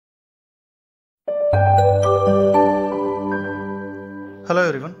Hello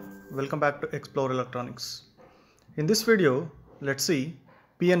everyone, welcome back to Explore Electronics. In this video, let's see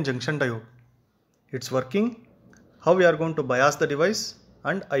PN junction diode. Its working, how we are going to bias the device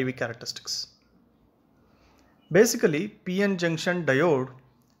and IV characteristics. Basically, PN junction diode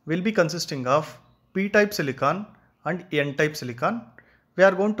will be consisting of P-type silicon and N-type silicon. We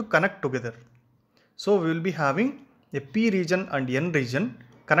are going to connect together. So we will be having a P region and N region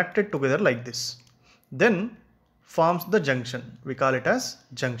connected together like this. Then forms the junction. We call it as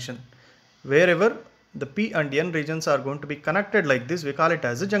junction. Wherever the P and N regions are going to be connected like this, we call it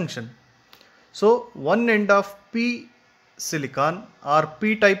as a junction. So one end of P silicon or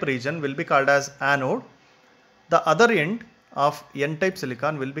P-type region will be called as anode. The other end of N-type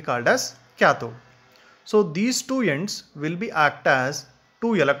silicon will be called as cathode. So these two ends will be act as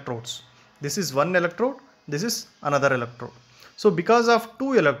two electrodes. This is one electrode, this is another electrode. So because of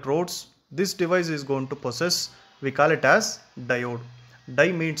two electrodes, this device is going to possess, we call it as diode.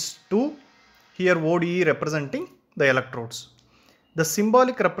 Di means two, here ODE representing the electrodes. The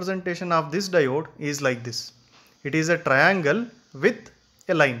symbolic representation of this diode is like this. It is a triangle with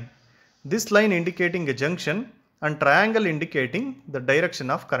a line. This line indicating a junction and triangle indicating the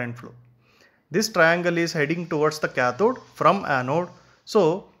direction of current flow. This triangle is heading towards the cathode from anode.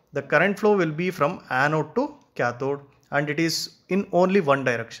 So the current flow will be from anode to cathode and it is in only one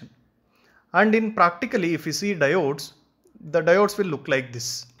direction. And in practically, if you see diodes, the diodes will look like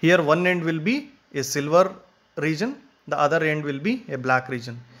this. Here one end will be a silver region, the other end will be a black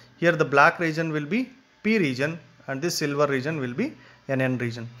region. Here the black region will be P region and this silver region will be an N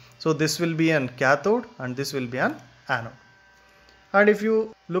region. So this will be an cathode and this will be an anode. And if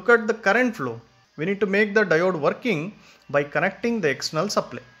you look at the current flow, we need to make the diode working by connecting the external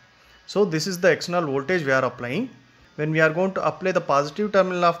supply. So this is the external voltage we are applying. When we are going to apply the positive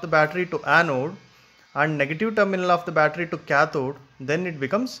terminal of the battery to anode and negative terminal of the battery to cathode, then it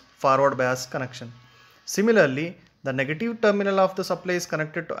becomes forward bias connection. Similarly, the negative terminal of the supply is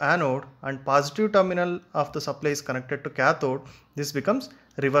connected to anode and positive terminal of the supply is connected to cathode. This becomes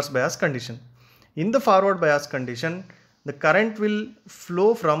reverse bias condition. In the forward bias condition, the current will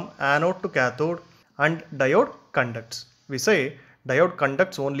flow from anode to cathode and diode conducts. We say diode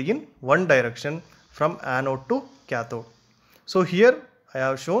conducts only in one direction from anode to cathode. So here I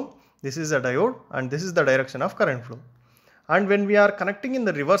have shown this is a diode and this is the direction of current flow. And when we are connecting in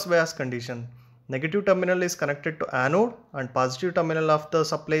the reverse bias condition, negative terminal is connected to anode and positive terminal of the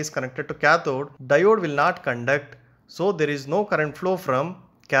supply is connected to cathode, diode will not conduct. So there is no current flow from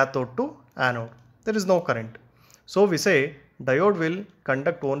cathode to anode. There is no current. So we say diode will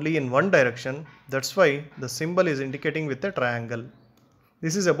conduct only in one direction. That's why the symbol is indicating with a triangle.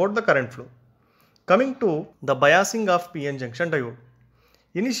 This is about the current flow. Coming to the biasing of PN junction diode.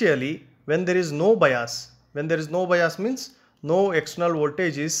 Initially, when there is no bias means no external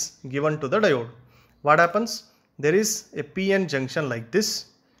voltage is given to the diode. What happens? There is a PN junction like this.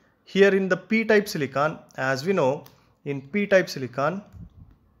 Here in the P-type silicon, as we know, in P-type silicon,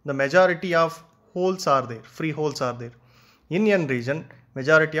 the majority of holes are there, free holes are there. In N region,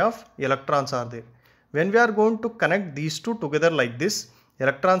 majority of electrons are there. When we are going to connect these two together like this,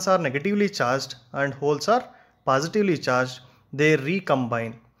 electrons are negatively charged and holes are positively charged. They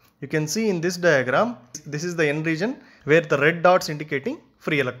recombine. You can see in this diagram, this is the N region where the red dots indicating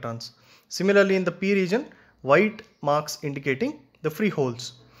free electrons. Similarly in the P region, white marks indicating the free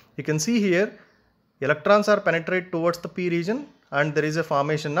holes. You can see here electrons are penetrate towards the P region and there is a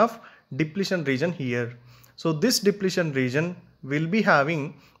formation of depletion region here. So this depletion region will be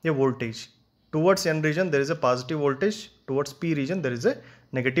having a voltage. Towards N region there is a positive voltage, towards P region there is a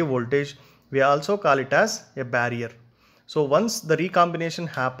negative voltage. We also call it as a barrier. So once the recombination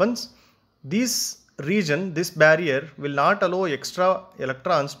happens, this region, this barrier will not allow extra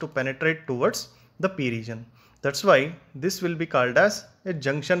electrons to penetrate towards the P region. That's why this will be called as a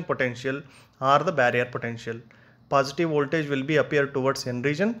junction potential or the barrier potential. Positive voltage will be appear towards N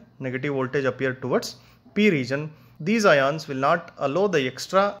region, negative voltage appear towards P region. These ions will not allow the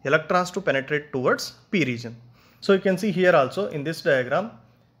extra electrons to penetrate towards P region. So you can see here also in this diagram,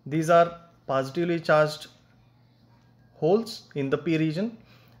 these are positively charged holes in the P region,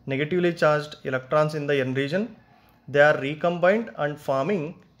 negatively charged electrons in the N region. They are recombined and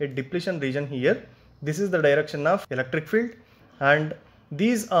forming a depletion region here. This is the direction of electric field and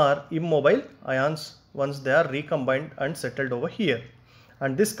these are immobile ions once they are recombined and settled over here.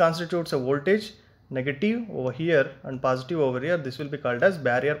 And this constitutes a voltage, negative over here and positive over here. This will be called as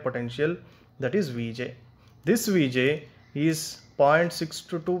barrier potential, that is Vj. This Vj is 0.6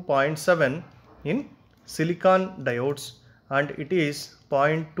 to 0.7 in silicon diodes and it is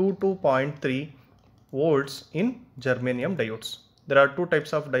 0.2 to 0.3 volts in germanium diodes. There are two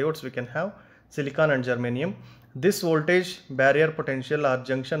types of diodes we can have, silicon and germanium. This voltage barrier potential or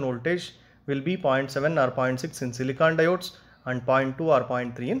junction voltage will be 0.7 or 0.6 in silicon diodes and 0.2 or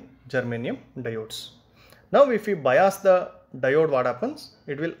 0.3 in germanium diodes. Now if we bias the diode, what happens?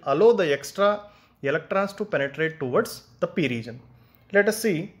 It will allow the extra electrons to penetrate towards the P region. Let us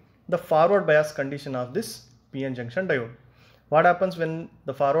see the forward bias condition of this PN junction diode. What happens when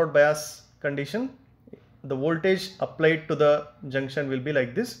the forward bias condition? The voltage applied to the junction will be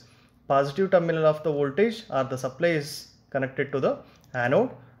like this. Positive terminal of the voltage or the supply is connected to the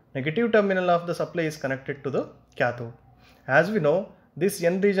anode. Negative terminal of the supply is connected to the cathode. As we know, this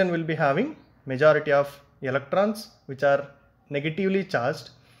N region will be having majority of electrons which are negatively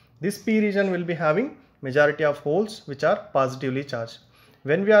charged. This P region will be having majority of holes which are positively charged.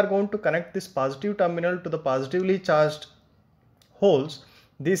 When we are going to connect this positive terminal to the positively charged holes,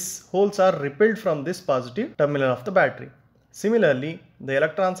 these holes are repelled from this positive terminal of the battery. Similarly, the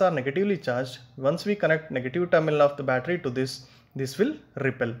electrons are negatively charged. Once we connect negative terminal of the battery to this will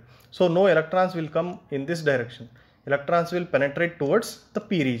repel. So no electrons will come in this direction. Electrons will penetrate towards the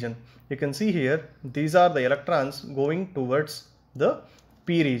P region. You can see here, these are the electrons going towards the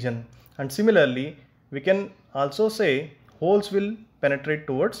P region. And similarly, we can also say holes will penetrate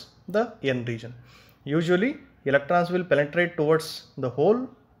towards the N region. Usually, electrons will penetrate towards the hole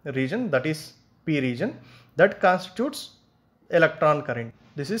region, that is P region, that constitutes electron current.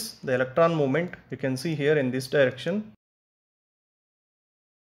 This is the electron movement you can see here in this direction.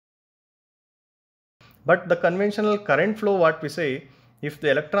 But the conventional current flow, what we say, if the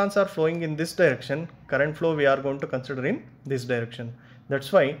electrons are flowing in this direction, current flow we are going to consider in this direction.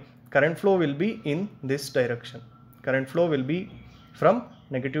 That's why current flow will be in this direction. Current flow will be from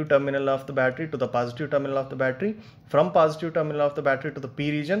negative terminal of the battery to the positive terminal of the battery, from positive terminal of the battery to the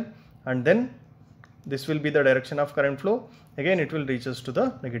P region, and then this will be the direction of current flow. Again it will reach us to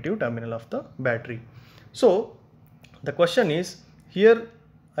the negative terminal of the battery. So the question is, here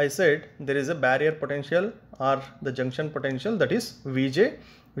I said there is a barrier potential or the junction potential, that is Vj,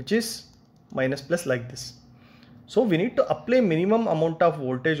 which is minus plus like this. So we need to apply minimum amount of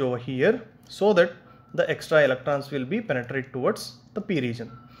voltage over here so that the extra electrons will be penetrate towards the P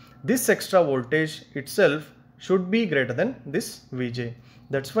region. This extra voltage itself should be greater than this Vj.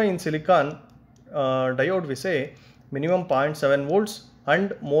 That's why in silicon diode we say minimum 0.7 volts,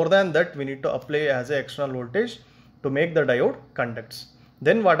 and more than that we need to apply as a external voltage to make the diode conducts.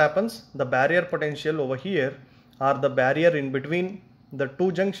 Then what happens? The barrier potential over here, or the barrier in between the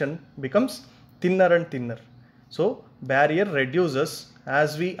two junction, becomes thinner and thinner. So barrier reduces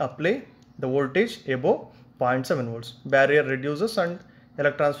as we apply the voltage above 0.7 volts. Barrier reduces and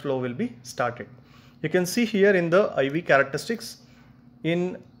electrons flow will be started. You can see here in the IV characteristics,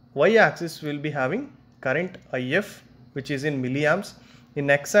 in Y axis we will be having current IF, which is in milliamps. In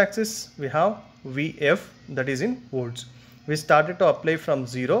X axis we have VF, that is in volts. We started to apply from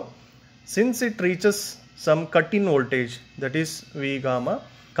 0. Since it reaches some cut-in voltage, that is V gamma,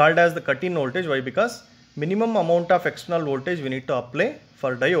 called as the cut-in voltage. Why? Because minimum amount of external voltage we need to apply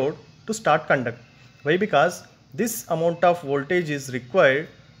for diode to start conduct. Why? Because this amount of voltage is required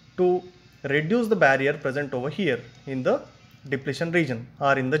to reduce the barrier present over here in the depletion region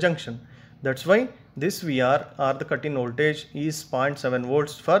or in the junction. That's why this VR or the cut-in voltage is 0.7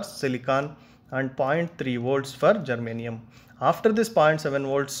 volts for silicon and 0.3 volts for germanium. After this 0.7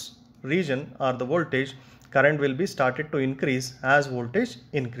 volts region or the voltage, current will be started to increase as voltage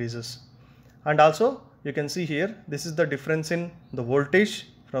increases. And also you can see here, this is the difference in the voltage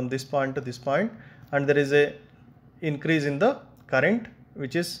from this point to this point, and there is a increase in the current,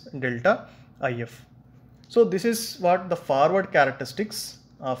 which is delta IF. So this is what the forward characteristics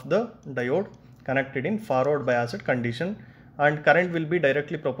of the diode connected in forward biased condition, and current will be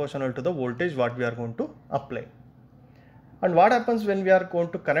directly proportional to the voltage what we are going to apply. And what happens when we are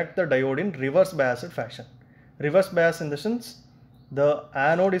going to connect the diode in reverse biased fashion? Reverse bias in the sense, the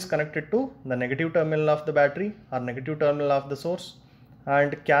anode is connected to the negative terminal of the battery or negative terminal of the source,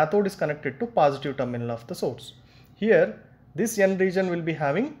 and cathode is connected to positive terminal of the source. Here this N region will be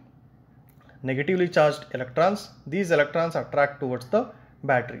having negatively charged electrons. These electrons attract towards the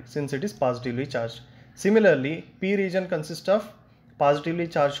battery since it is positively charged. Similarly, P region consists of positively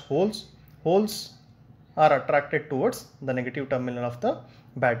charged holes. Holes are attracted towards the negative terminal of the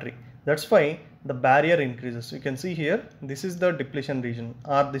battery. That's why the barrier increases. You can see here, this is the depletion region,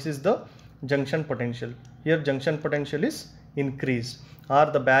 or this is the junction potential. Here junction potential is increased, or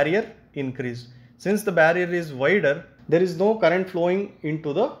the barrier increased. Since the barrier is wider, there is no current flowing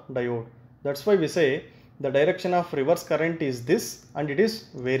into the diode. That's why we say the direction of reverse current is this, and it is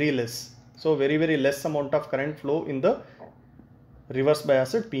very less. So very less amount of current flow in the reverse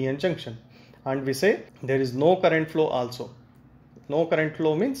biased PN junction, and we say there is no current flow also. No current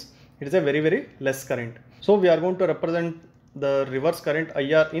flow means it is a very less current. So we are going to represent the reverse current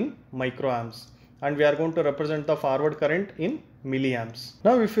IR in microamps, and we are going to represent the forward current in milliamps.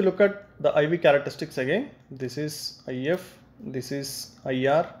 Now if you look at the IV characteristics again, this is IF, this is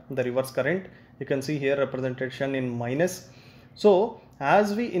IR, the reverse current. You can see here representation in minus. So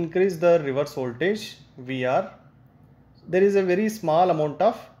as we increase the reverse voltage VR, there is a very small amount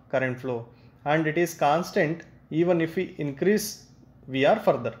of current flow, and it is constant even if we increase VR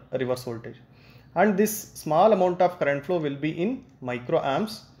further, reverse voltage. And this small amount of current flow will be in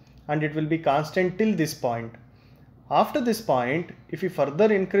microamps, and it will be constant till this point. After this point, if we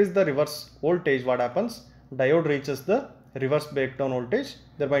further increase the reverse voltage, what happens? Diode reaches the reverse breakdown voltage.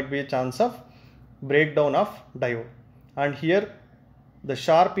 There might be a chance of breakdown of diode, and here the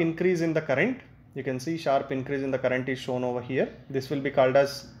sharp increase in the current, you can see sharp increase in the current is shown over here. This will be called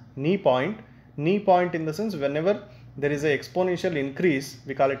as knee point. Knee point in the sense whenever there is an exponential increase,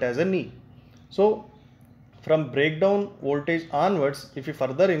 we call it as a knee. So from breakdown voltage onwards, if you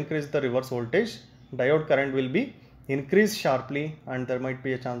further increase the reverse voltage, diode current will be increased sharply, and there might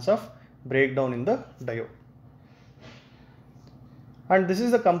be a chance of breakdown in the diode. And this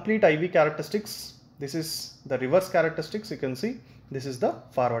is the complete IV characteristics. This is the reverse characteristics. You can see this is the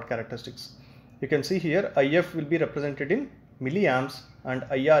forward characteristics. You can see here IF will be represented in milliamps and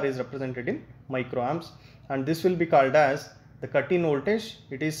IR is represented in microamps, and this will be called as the cut-in voltage.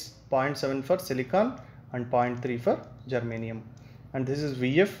 It is 0.7 for silicon and 0.3 for germanium. And this is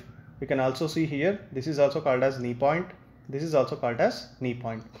VF. You can also see here, this is also called as knee point. This is also called as knee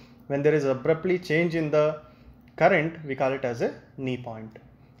point. When there is abruptly change in the current, we call it as a knee point.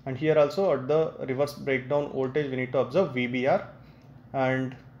 And here also at the reverse breakdown voltage, we need to observe VBR,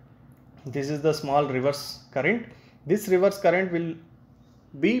 and this is the small reverse current. This reverse current will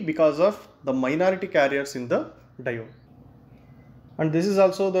be because of the minority carriers in the diode. And this is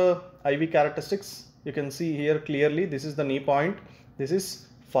also the IV characteristics. You can see here clearly, this is the knee point, this is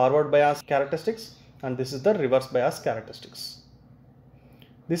forward bias characteristics, and this is the reverse bias characteristics.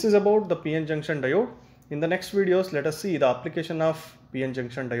 This is about the PN junction diode. In the next videos, let us see the application of PN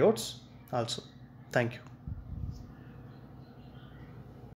junction diodes also. Thank you.